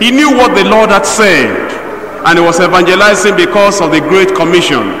 he knew what the Lord had said, and he was evangelizing because of the Great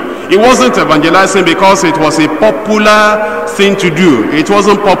Commission. He wasn't evangelizing because it was a popular thing to do. It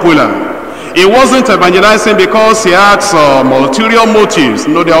wasn't popular. He wasn't evangelizing because he had some ulterior motives.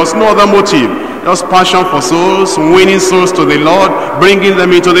 No, there was no other motive. Just passion for souls, winning souls to the Lord, bringing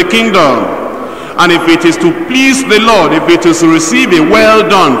them into the kingdom. And if it is to please the Lord, if it is to receive a well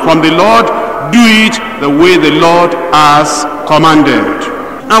done from the Lord, do it the way the Lord has commanded.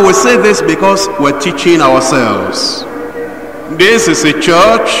 Now we say this because we're teaching ourselves. This is a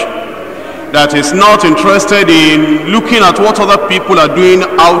church that is not interested in looking at what other people are doing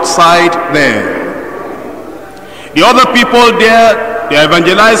outside there. The other people there, they're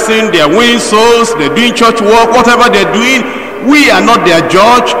evangelizing, they're winning souls, they're doing church work, whatever they're doing. We are not their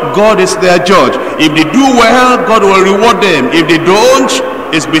judge, God is their judge. If they do well, God will reward them. If they don't,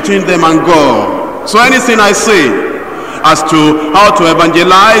 it's between them and God. So anything I say as to how to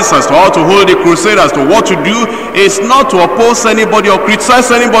evangelize, as to how to hold a crusade, as to what to do, is not to oppose anybody or criticize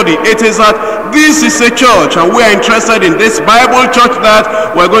anybody. It is that this is a church and we are interested in this Bible church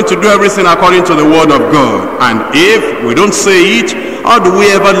that we're going to do everything according to the word of God. And if we don't say it, how do we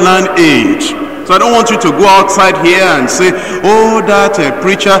ever learn it? So I don't want you to go outside here and say, oh, that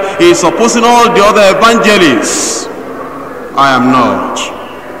preacher is opposing all the other evangelists. I am not.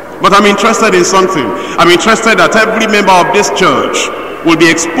 But I'm interested in something. I'm interested that every member of this church will be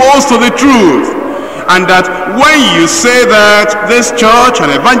exposed to the truth. And that when you say that this church,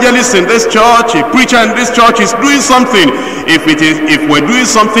 an evangelist in this church, a preacher in this church is doing something, if we're doing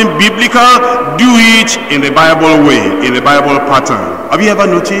something biblical, do it in the Bible way, in the Bible pattern. Have you ever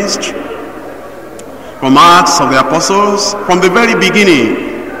noticed? From Acts of the Apostles, from the very beginning,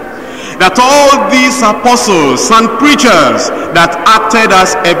 that all these apostles and preachers that acted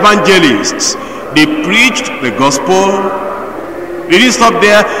as evangelists, they preached the gospel. They didn't stop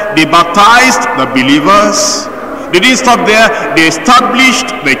there. They baptized the believers. They didn't stop there. They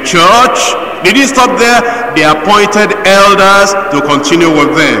established the church. They didn't stop there. They appointed elders to continue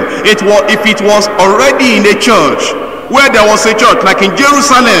with them. If it was already in a church, where there was a church, like in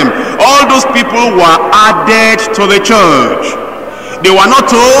Jerusalem, all those people were added to the church. They were not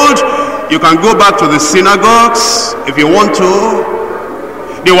told, you can go back to the synagogues if you want to.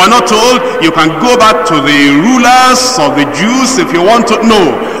 They were not told, you can go back to the rulers of the Jews if you want to. No.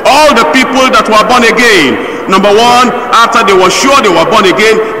 All the people that were born again, number one, after they were sure they were born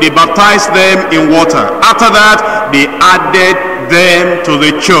again, they baptized them in water. After that, they added them to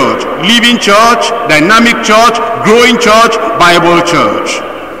the church. Living church, dynamic church, growing church, Bible church.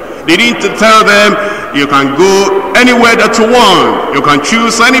 They didn't tell them, you can go anywhere that you want. You can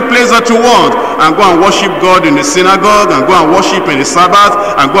choose any place that you want and go and worship God in the synagogue and go and worship in the Sabbath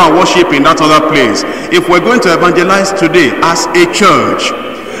and go and worship in that other place. If we're going to evangelize today as a church,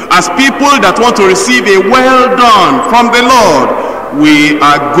 as people that want to receive a well done from the Lord, we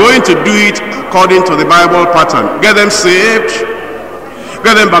are going to do it according to the Bible pattern. Get them saved,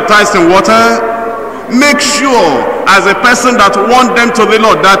 get them baptized in water. Make sure as a person that want them to the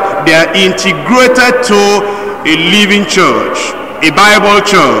Lord that they are integrated to a living church, a Bible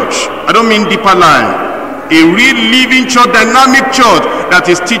church. I don't mean deeper life. A real living church, dynamic church that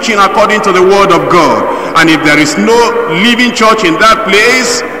is teaching according to the word of God. And if there is no living church in that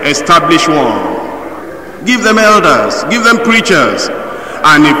place, establish one. Give them elders, give them preachers.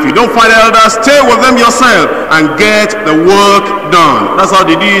 And if you don't find elders, stay with them yourself and get the work done. That's how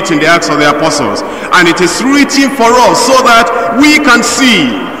they did it in the Acts of the Apostles. And it is written for us so that we can see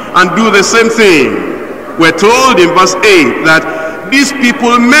and do the same thing. We're told in verse 8 that these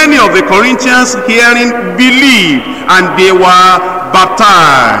people, many of the Corinthians hearing, believed and they were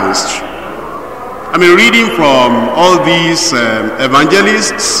baptized. I mean, reading from all these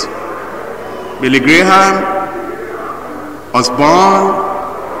evangelists, Billy Graham, Osborne,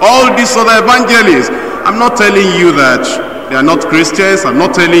 all these other evangelists. I'm not telling you that they are not Christians. I'm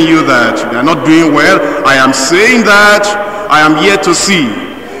not telling you that they are not doing well. I am saying that I am here to see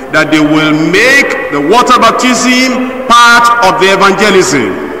that they will make the water baptism part of the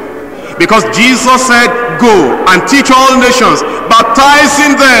evangelism. Because Jesus said, go and teach all nations,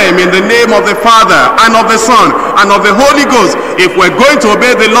 baptizing them in the name of the Father and of the Son and of the Holy Ghost. If we're going to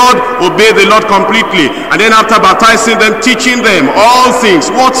obey the Lord completely. And then after baptizing them, teaching them all things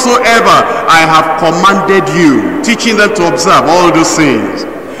whatsoever I have commanded you. Teaching them to observe all those things.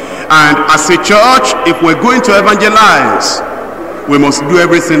 And as a church, if we're going to evangelize, we must do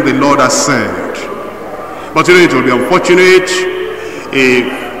everything the Lord has said. But you know, it will be unfortunate if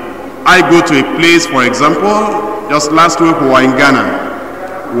I go to a place, for example, just last week we were in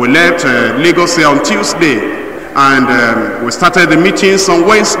Ghana. We left Lagos here on Tuesday, and we started the meetings on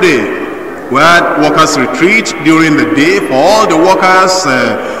Wednesday. We had workers retreat during the day for all the workers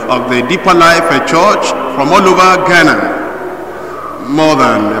of the Deeper Life Church from all over Ghana. More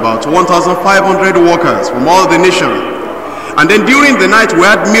than about 1,500 workers from all the nation. And then during the night we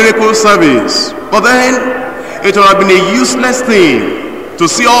had miracle service. But then it would have been a useless thing to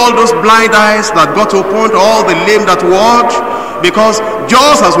see all those blind eyes that got opened, all the lame that walked, because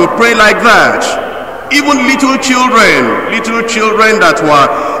just as we pray like that, even little children that were,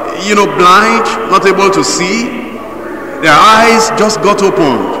 blind, not able to see, their eyes just got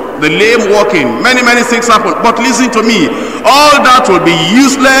opened. The lame walking, many things happened. But listen to me, all that will be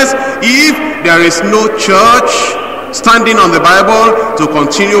useless if there is no church standing on the Bible to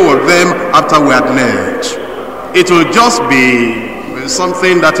continue with them after we had left. It will just be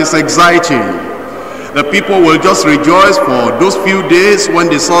something that is exciting. The people will just rejoice for those few days when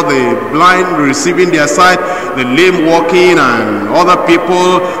they saw the blind receiving their sight, the lame walking, and other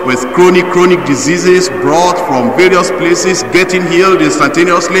people with chronic diseases brought from various places getting healed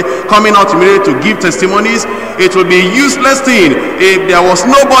instantaneously, coming out immediately to give testimonies. It would be a useless thing if there was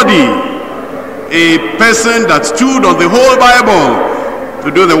nobody, a person that stood on the whole Bible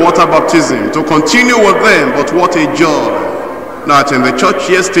to do the water baptism, to continue with them. But what a joy that in the church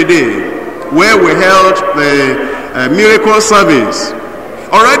yesterday, where we held the miracle service,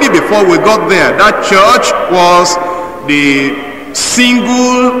 Already before we got there, that church was the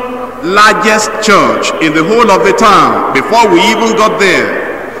single largest church in the whole of the town before we even got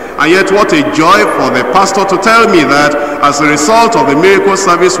there. And yet what a joy for the pastor to tell me that as a result of the miracle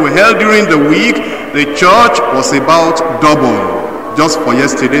service we held during the week, the church was about double just for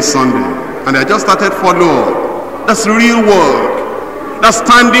yesterday Sunday. And I just started following. That's real work. That's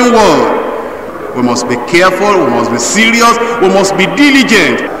standing work. We must be careful, we must be serious, we must be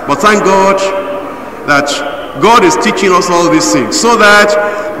diligent. But thank God that God is teaching us all these things so that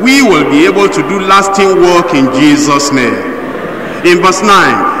we will be able to do lasting work in Jesus' name. In verse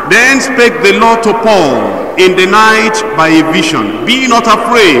 9, then spake the Lord to Paul in the night by a vision. Be not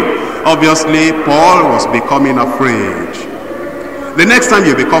afraid. Obviously, Paul was becoming afraid. The next time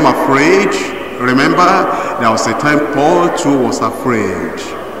you become afraid, remember, there was a time Paul too was afraid.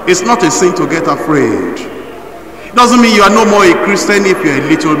 It's not a sin to get afraid. It doesn't mean you are no more a Christian if you're a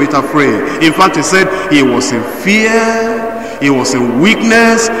little bit afraid. In fact, he said he was in fear. He was in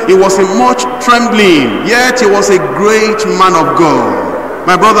weakness, he was in much trembling, yet he was a great man of God.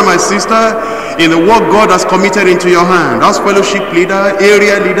 My brother, my sister, in the work God has committed into your hand, as fellowship leader,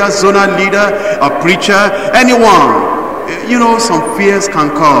 area leader, zonal leader, a preacher, anyone, you know, some fears can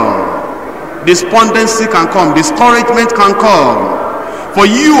come, despondency can come, discouragement can come. For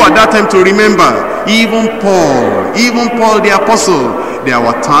you at that time to remember, even Paul the apostle, there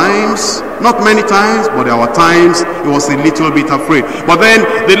were times, not many times, but there were times he was a little bit afraid. But then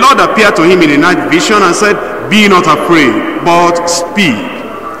the Lord appeared to him in a night vision and said, be not afraid, but speak.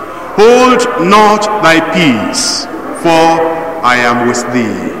 Hold not thy peace, for I am with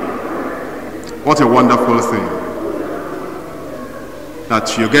thee. What a wonderful thing.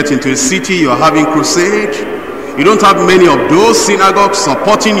 That you get into a city, you're having crusade. You don't have many of those synagogues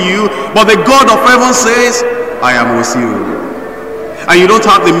supporting you, but the God of heaven says, I am with you. And you don't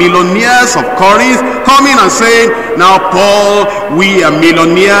have the millionaires of Corinth coming and saying, now Paul, we are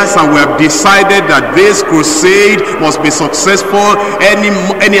millionaires and we have decided that this crusade must be successful.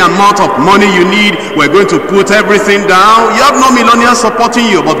 Any amount of money you need, we're going to put everything down. You have no millionaires supporting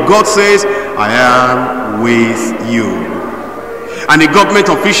you, but God says, I am with you. And the government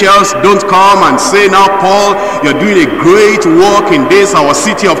officials don't come and say, now Paul, you're doing a great work in this, our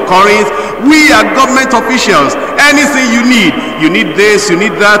city of Corinth. We are government officials. Anything you need this, you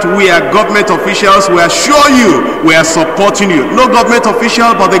need that. We are government officials. We assure you, we are supporting you. No government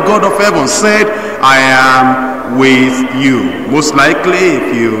official, but the God of heaven said, I am with you. Most likely,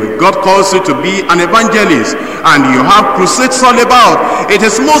 if God calls you to be an evangelist and you have crusades all about, it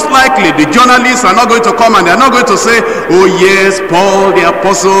is most likely the journalists are not going to come and they are not going to say, oh yes, Paul the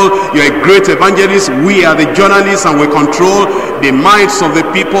apostle, you're a great evangelist. We are the journalists and we control the minds of the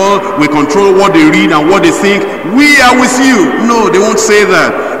people. We control what they read and what they think. We are with you. No, they won't say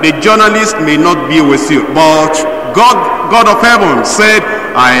that. The journalist may not be with you, but God of heaven said,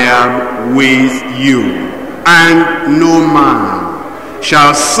 I am with you. And no man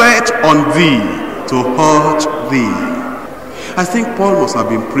shall set on thee to hurt thee. I think Paul must have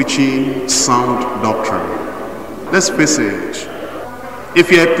been preaching sound doctrine. Let's face it.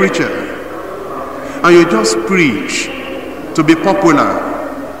 If you're a preacher and you just preach to be popular,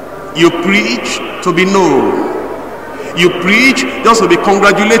 you preach to be known, you preach just to be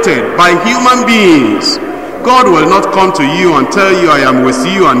congratulated by human beings, God will not come to you and tell you, I am with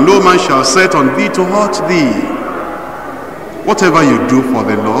you and no man shall set on thee to hurt thee. Whatever you do for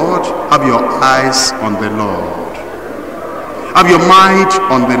the Lord, have your eyes on the Lord. Have your mind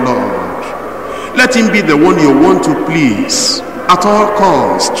on the Lord. Let him be the one you want to please at all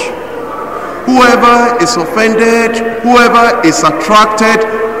cost. Whoever is offended, whoever is attracted,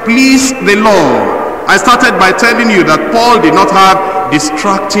 please the Lord. I started by telling you that Paul did not have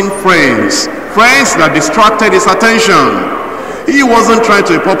distracting friends that distracted his attention. He wasn't trying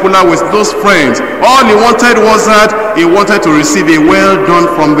to be popular with those friends. All he wanted was that he wanted to receive a well done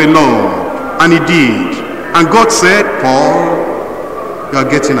from the Lord, and he did. And God said, Paul, you are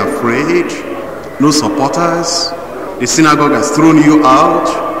getting afraid. No supporters. The synagogue has thrown you out.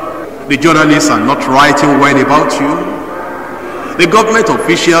 The journalists are not writing well about you. The government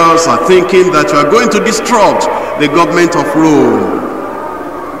officials are thinking that you are going to disrupt the government of Rome.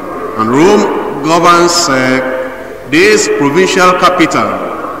 And Rome governs this provincial capital.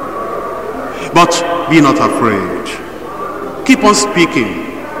 But be not afraid. Keep on speaking.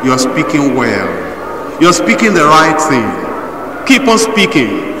 You are speaking well. You are speaking the right thing. Keep on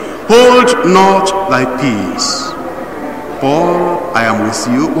speaking. Hold not thy peace. Paul, I am with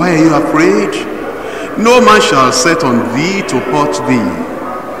you. Why are you afraid? No man shall set on thee to hurt thee.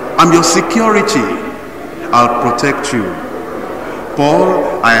 I'm your security. I'll protect you.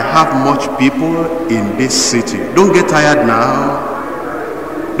 Paul, I have much people in this city. Don't get tired now.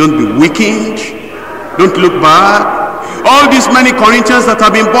 Don't be weakened. Don't look back. All these many Corinthians that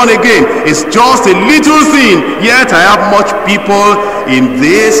have been born again is just a little thing. Yet I have much people in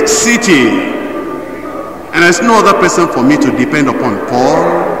this city. And there's no other person for me to depend upon. Paul,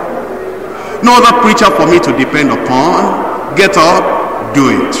 no other preacher for me to depend upon. Get up, do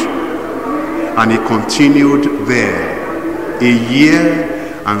it. And he continued there 1 year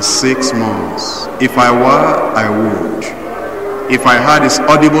and 6 months. If I were, I would. If I had his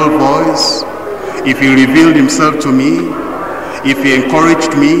audible voice, if he revealed himself to me, if he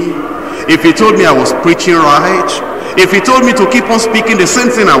encouraged me, if he told me I was preaching right, if he told me to keep on speaking the same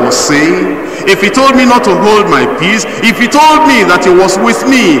thing I was saying, if he told me not to hold my peace, if he told me that he was with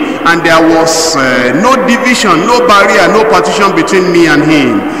me and there was no division, no barrier, no partition between me and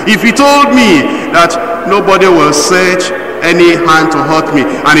him, if he told me that nobody will set any hand to hurt me,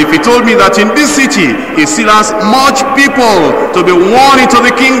 and if he told me that in this city he still has much people to be won into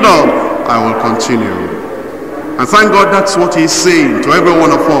the kingdom, I will continue. And thank God that's what he's saying to every one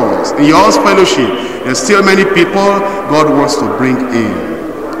of us. In your house fellowship, there's still many people God wants to bring in.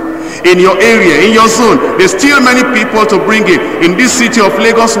 In your area, in your zone, there's still many people to bring in. In this city of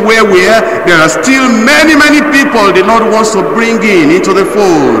Lagos where we are, there are still many people the Lord wants to bring in into the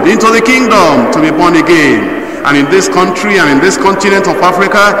fold, into the kingdom, to be born again. And in this country and in this continent of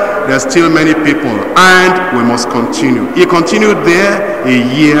Africa, there's still many people, and we must continue. He continued there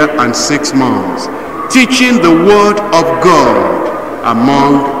 1 year and 6 months, teaching the word of God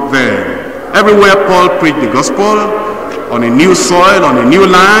among them. Everywhere Paul preached the gospel, on a new soil, on a new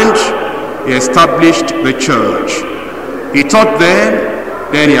land, he established the church. He taught them,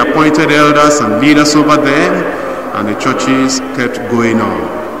 then he appointed elders and leaders over them, and the churches kept going on.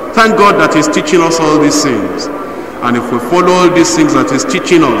 Thank God that he's teaching us all these things. And if we follow all these things that he's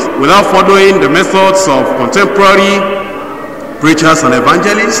teaching us, without following the methods of contemporary preachers and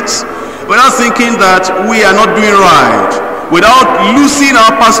evangelists, without thinking that we are not doing right, without losing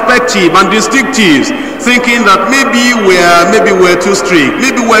our perspective and distinctives, thinking that maybe we're too strict,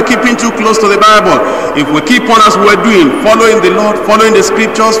 maybe we're keeping too close to the Bible. If we keep on as we're doing, following the Lord, following the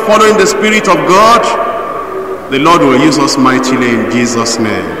scriptures, following the Spirit of God, the Lord will use us mightily in Jesus'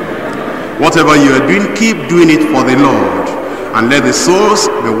 name. Whatever you are doing, keep doing it for the Lord, and let the souls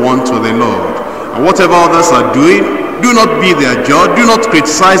be won to the Lord. And whatever others are doing, do not be their judge, do not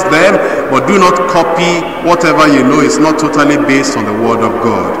criticize them, but do not copy whatever you know is not totally based on the word of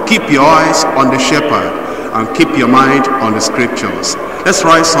God. Keep your eyes on the shepherd and keep your mind on the scriptures. Let's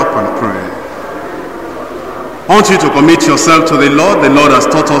rise up and pray. I want you to commit yourself to the Lord. The Lord has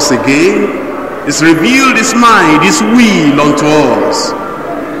taught us again. He's revealed his mind, his will unto us.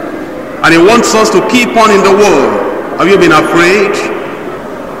 And he wants us to keep on in the word. Have you been afraid?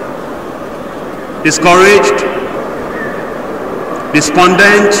 Discouraged?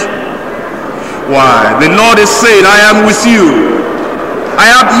 Despondent? Why? The Lord has said, I am with you. I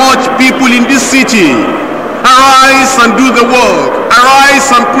have much people in this city. Arise and do the work. Arise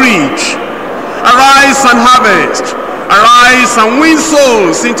and preach. Arise and harvest. Arise and win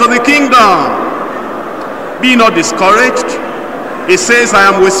souls into the kingdom. Be not discouraged. He says, I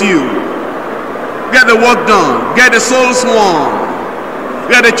am with you. Get the work done. Get the souls won.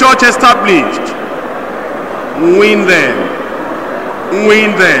 Get the church established. Win them.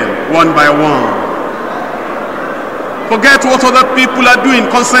 Win them one by one. Forget what other people are doing.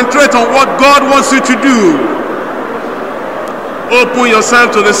 Concentrate on what God wants you to do. Open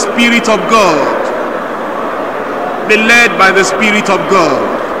yourself to the Spirit of God. Be led by the Spirit of God.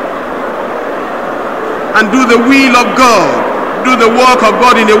 And do the will of God. Do the work of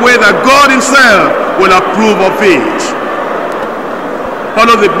God in a way that God himself will approve of it.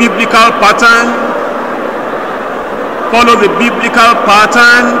 Follow the biblical pattern. Follow the biblical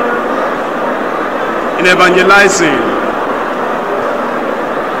pattern in evangelizing.